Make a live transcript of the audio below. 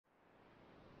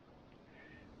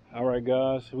All right,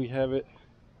 guys, we have it.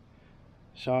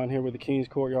 Sean here with the Kings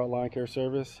Courtyard Lawn Care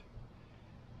Service,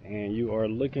 and you are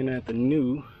looking at the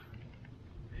new,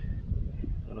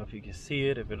 I don't know if you can see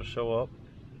it, if it'll show up,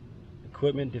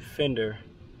 Equipment Defender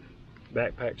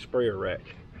backpack sprayer rack.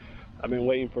 I've been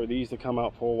waiting for these to come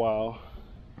out for a while.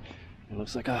 It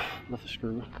looks like I left a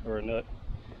screw or a nut,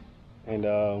 and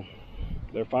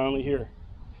they're finally here.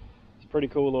 It's a pretty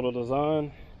cool little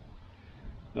design.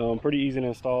 Pretty easy to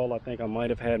install. I think I might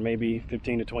have had maybe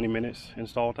 15 to 20 minutes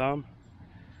install time,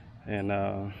 and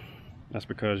that's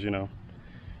because, you know,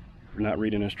 we're not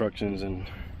reading instructions and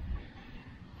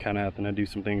kind of having to do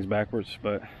some things backwards.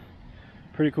 But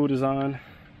pretty cool design.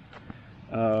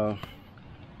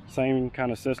 Same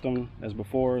kind of system as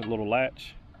before. A little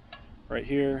latch right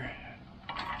here,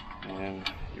 and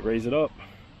you raise it up,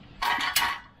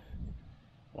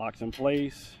 locks in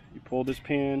place. You pull this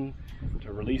pin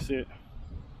to release it.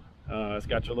 It's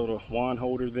got your little wand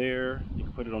holder there. You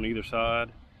can put it on either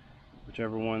side,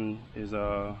 whichever one is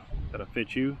that'll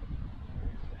fit you.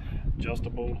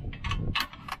 Adjustable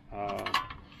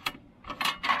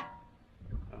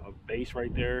base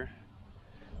right there.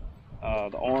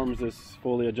 The arms is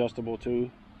fully adjustable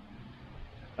too.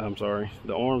 I'm sorry,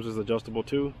 the arms is adjustable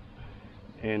too.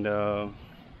 And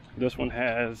this one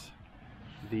has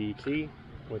the key,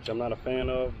 which I'm not a fan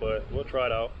of, but we'll try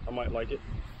it out. I might like it.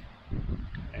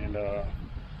 And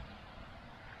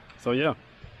so yeah,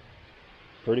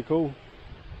 pretty cool.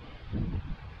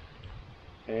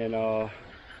 And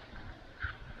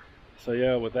so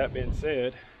yeah, with that being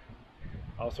said,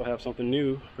 I also have something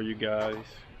new for you guys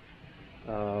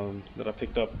that I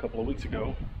picked up a couple of weeks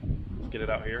ago. Let's get it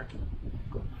out here.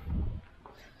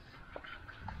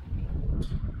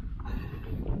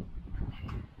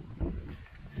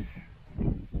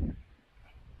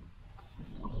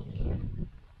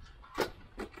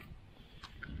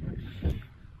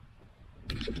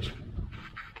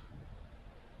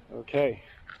 Okay,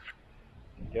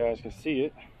 you guys can see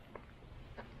it.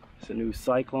 It's a new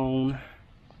Cyclone.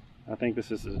 I think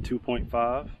this is a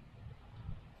 2.5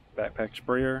 backpack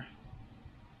sprayer.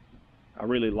 I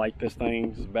really like this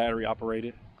thing. It's battery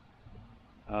operated.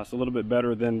 It's a little bit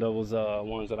better than those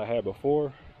ones that I had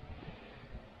before,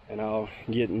 and I'll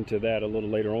get into that a little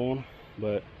later on.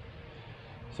 But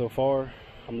so far,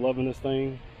 I'm loving this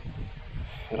thing,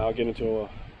 and I'll get into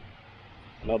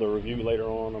another review later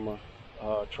on. I'm gonna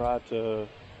try to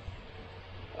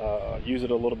use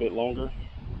it a little bit longer,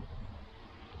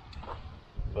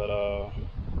 but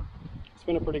it's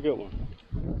been a pretty good one.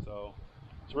 So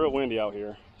it's real windy out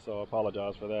here, so I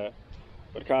apologize for that.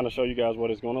 But to kind of show you guys what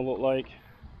it's going to look like,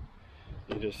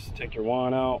 you just take your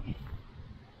wand out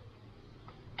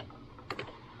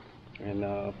and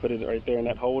put it right there in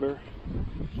that holder.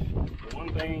 The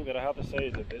one thing that I have to say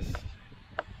is that this,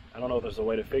 I don't know if there's a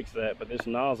way to fix that, but this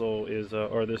nozzle is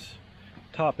or this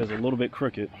top is a little bit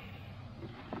crooked,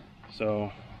 so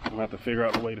I'm gonna have to figure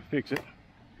out a way to fix it.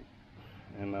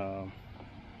 And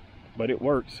but it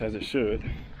works as it should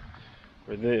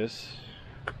for this.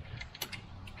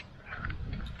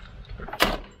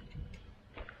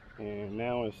 And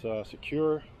now it's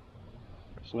secure.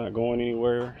 It's not going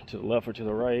anywhere to the left or to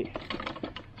the right.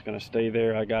 It's gonna stay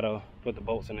there. I gotta put the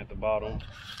bolts in at the bottom,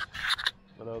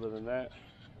 but other than that,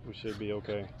 we should be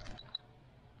okay.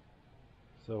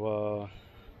 So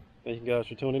thank you guys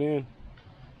for tuning in.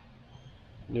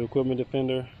 New Equipment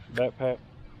Defender backpack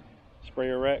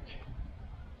sprayer rack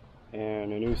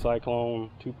and a new Cyclone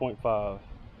 2.5.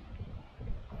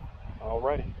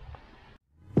 Alrighty.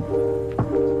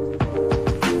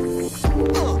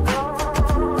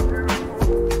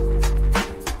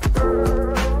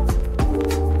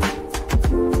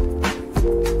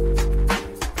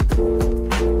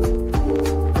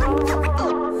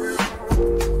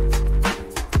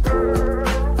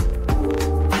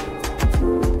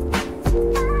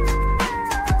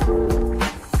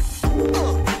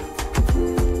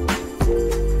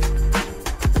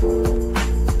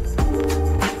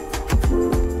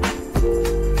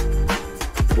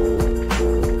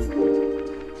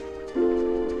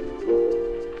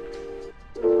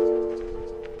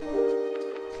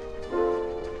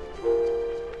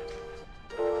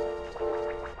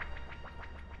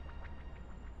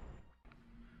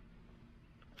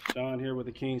 Sean here with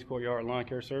the Kings Courtyard Lawn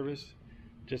Care Service.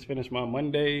 Just finished my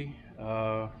Monday,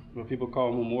 what people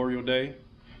call Memorial Day,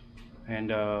 and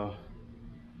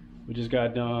we just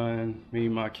got done, me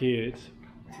and my kids.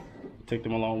 Took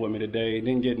them along with me today.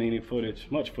 Didn't get any footage,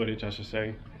 much footage I should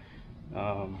say.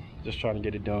 Just trying to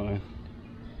get it done.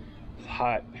 It's a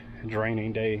hot,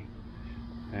 draining day,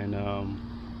 and as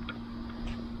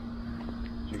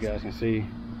you guys can see,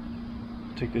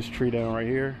 Take this tree down right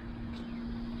here.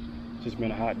 It's just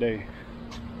been a hot day.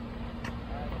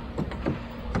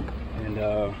 And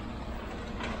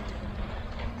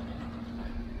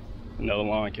another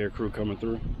lawn care crew coming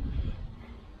through.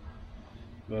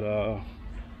 But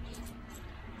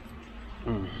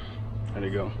there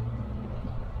you go.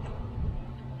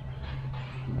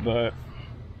 But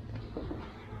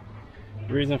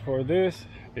the reason for this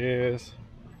is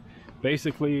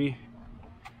basically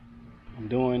I'm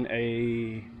doing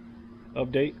a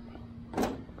update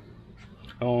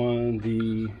on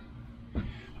the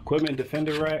equipment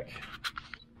defender rack,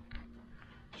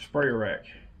 sprayer rack.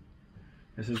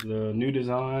 This is the new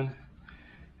design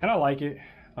and I like it.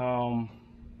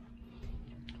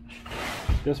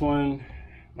 This one,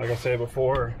 like I said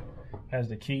before, has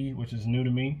the key, which is new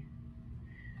to me,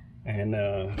 and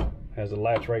has a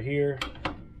latch right here.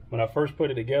 When I first put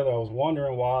it together, I was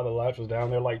wondering why the latch was down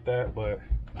there like that, but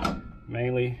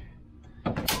mainly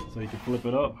so you can flip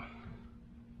it up.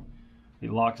 It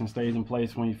locks and stays in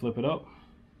place when you flip it up.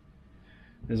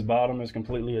 This bottom is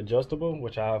completely adjustable,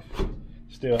 which I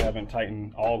still haven't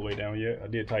tightened all the way down yet. I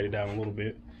did tighten it down a little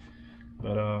bit,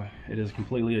 but it is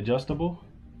completely adjustable.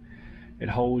 It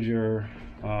holds your,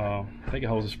 I think it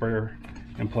holds the sprayer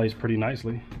in place pretty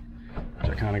nicely,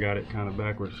 which I kind of got it kind of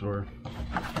backwards, or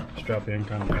strap in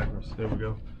kind of backwards. There we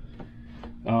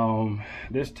go.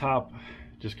 This top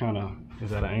just kind of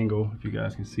is at an angle, if you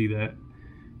guys can see that.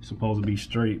 It's supposed to be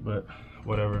straight, but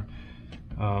whatever.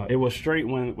 It was straight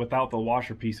without the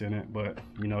washer piece in it, but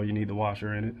you know you need the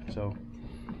washer in it. So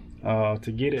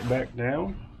to get it back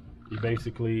down, you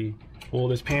basically pull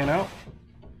this pin out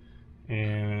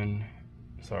and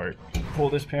pull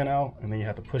this pin out, and then you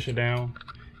have to push it down.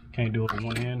 Can't do it with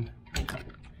one hand.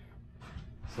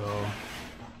 So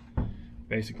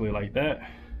basically like that.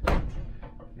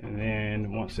 And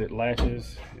then once it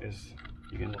latches,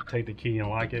 you can take the key and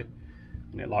lock it,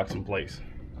 and it locks in place.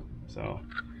 So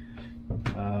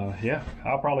yeah,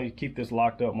 I'll probably keep this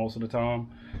locked up most of the time.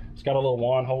 It's got a little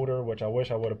wand holder, which I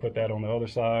wish I would have put that on the other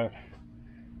side.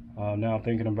 Now I'm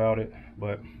thinking about it,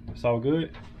 but it's all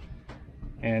good.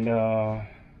 And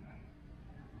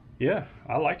yeah,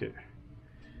 I like it.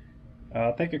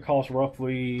 I think it costs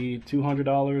roughly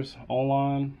 $200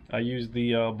 online. I used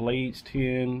the Blades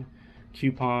 10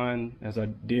 coupon, as I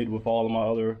did with all of my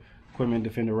other equipment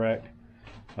defender rack.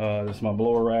 This is my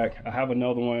blower rack. I have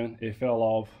another one. It fell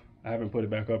off. I haven't put it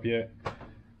back up yet.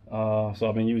 So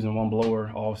I've been using one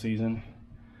blower all season.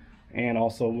 And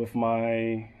also with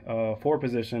my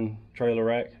 4-position trailer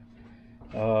rack,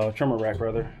 trimmer rack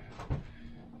rather.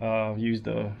 Used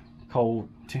the code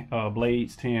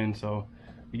Blades 10, so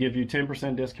it gives you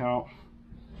 10% discount.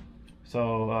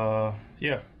 So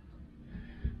yeah,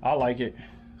 I like it.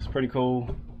 It's pretty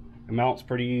cool. It mounts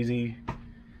pretty easy.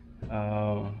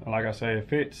 Like I say, it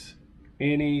fits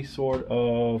any sort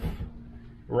of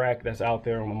rack that's out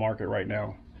there on the market right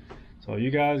now. So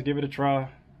you guys give it a try.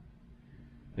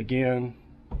 Again,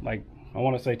 like I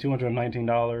want to say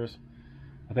 $219.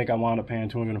 I think I wound up paying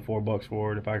 204 bucks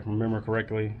for it, if I can remember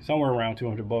correctly. Somewhere around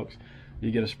 200 bucks. You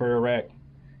get a sprayer rack,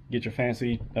 get your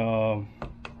fancy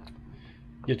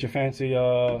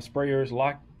sprayers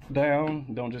locked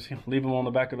down. Don't just leave them on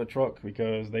the back of the truck,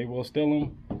 because they will steal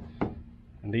them.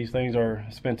 And these things are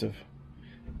expensive.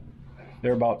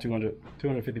 They're about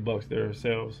 250 bucks their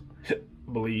sales, I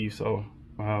believe. So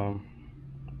I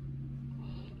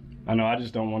know I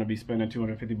just don't want to be spending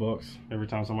 250 bucks every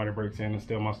time somebody breaks in and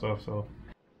steal my stuff. So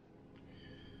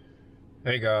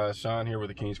hey guys, Sean here with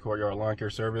the King's Courtyard Lawn Care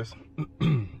Service.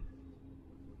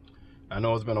 I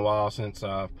know it's been a while since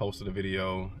I've posted a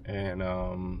video, and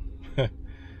I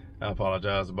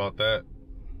apologize about that.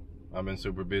 I've been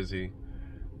super busy.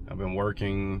 I've been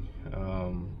working.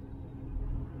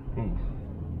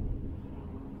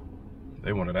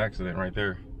 They wanted an accident right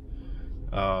there.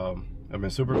 I've been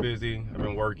super busy. I've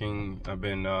been working. I've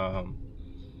been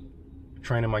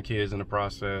training my kids in the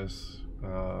process.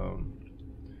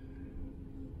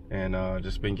 And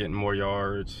just been getting more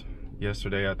yards.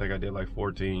 Yesterday I think I did like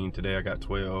 14. Today I got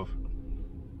 12.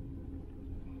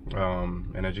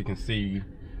 And as you can see,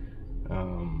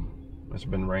 it's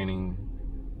been raining.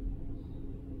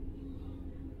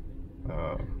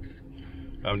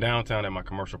 I'm downtown at my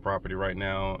commercial property right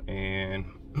now, and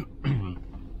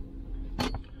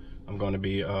I'm going to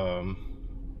be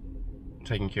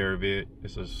taking care of it.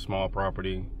 It's a small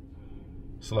property.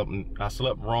 I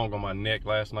slept wrong on my neck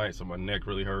last night, so my neck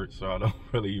really hurts, so I don't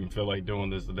really even feel like doing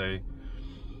this today.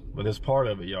 But it's part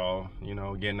of it, y'all. You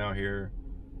know, getting out here,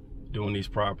 doing these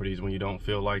properties when you don't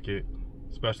feel like it,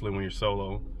 especially when you're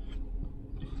solo,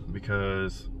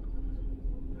 because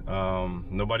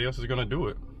nobody else is gonna do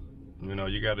it. You know,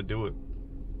 you got to do it.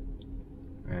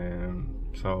 And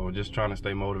so just trying to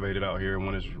stay motivated out here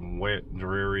when it's wet,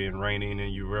 dreary, and raining,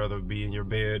 and you'd rather be in your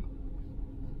bed.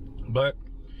 But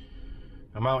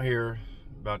I'm out here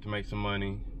about to make some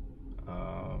money,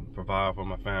 provide for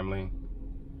my family,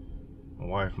 my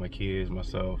wife, my kids,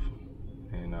 myself,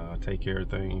 and take care of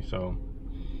things. So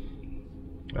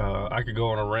I could go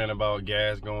on a rant about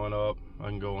gas going up. I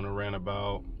can go on a rant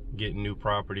about getting new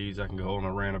properties. I can go on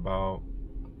a rant about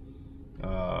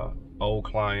old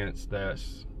clients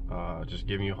that's just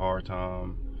giving you a hard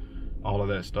time, all of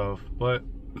that stuff. But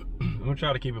I'm gonna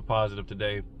try to keep it positive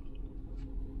today,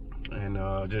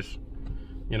 and just,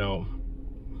 you know,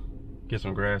 get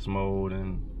some grass mowed,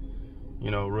 and,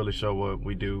 you know, really show what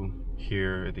we do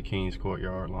here at the Kings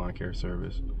Courtyard Lawn Care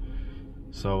Service.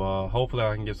 So hopefully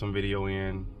I can get some video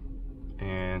in,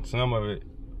 and some of it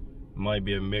might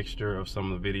be a mixture of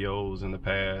some of the videos in the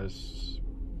past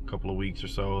couple of weeks or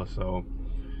so. So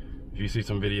if you see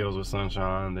some videos with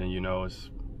sunshine, then you know it's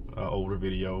an older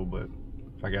video, but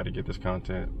I got to get this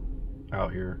content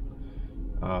out here.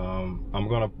 I'm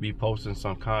gonna be posting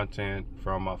some content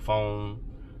from my phone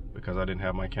because I didn't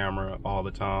have my camera all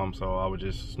the time, so I would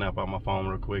just snap out my phone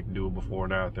real quick, do it before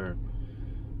and after.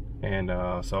 And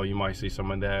so you might see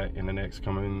some of that in the next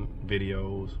coming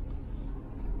videos.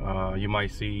 You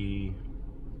might see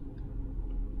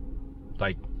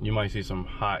some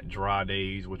hot, dry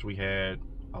days, which we had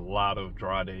a lot of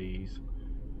dry days,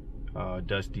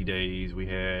 dusty days. We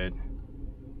had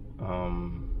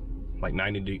like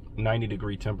 90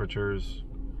 degree temperatures,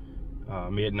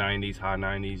 mid 90s, high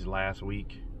 90s last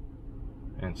week.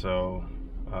 And so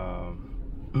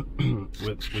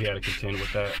we had to contend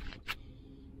with that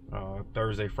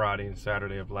Thursday, Friday, and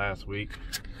Saturday of last week.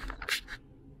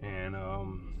 And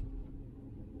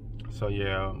so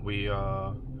yeah, we've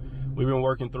been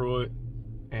working through it,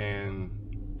 and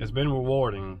it's been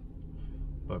rewarding.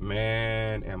 But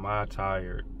man, am I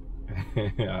tired.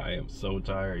 I am so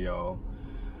tired, y'all.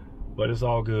 But it's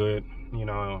all good, you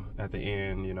know. At the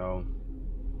end, you know,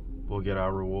 we'll get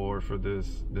our reward for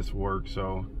this work.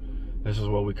 So this is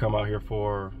what we come out here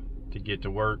for, to get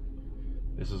to work.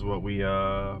 This is what we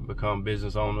become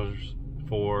business owners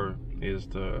for, is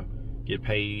to get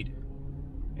paid.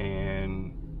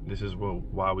 And this is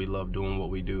why we love doing what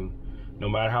we do, no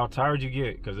matter how tired you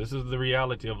get, because this is the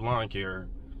reality of lawn care.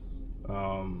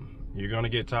 You're gonna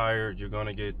get tired, you're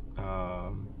gonna get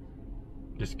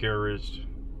discouraged.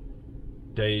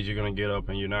 Days you're gonna get up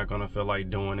and you're not gonna feel like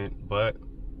doing it, but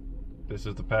this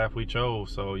is the path we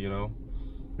chose. So, you know,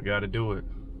 we got to do it.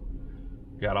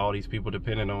 We got all these people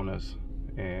depending on us,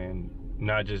 and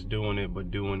not just doing it,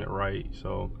 but doing it right.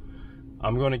 So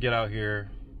I'm gonna get out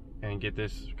here and get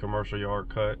this commercial yard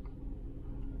cut,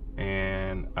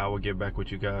 and I will get back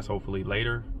with you guys hopefully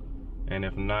later. And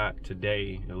if not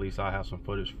today, at least I'll have some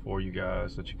footage for you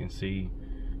guys that you can see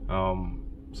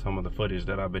some of the footage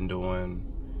that I've been doing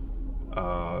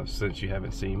since you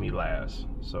haven't seen me last,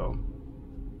 so,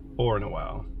 or in a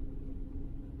while.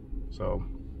 So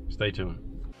stay tuned.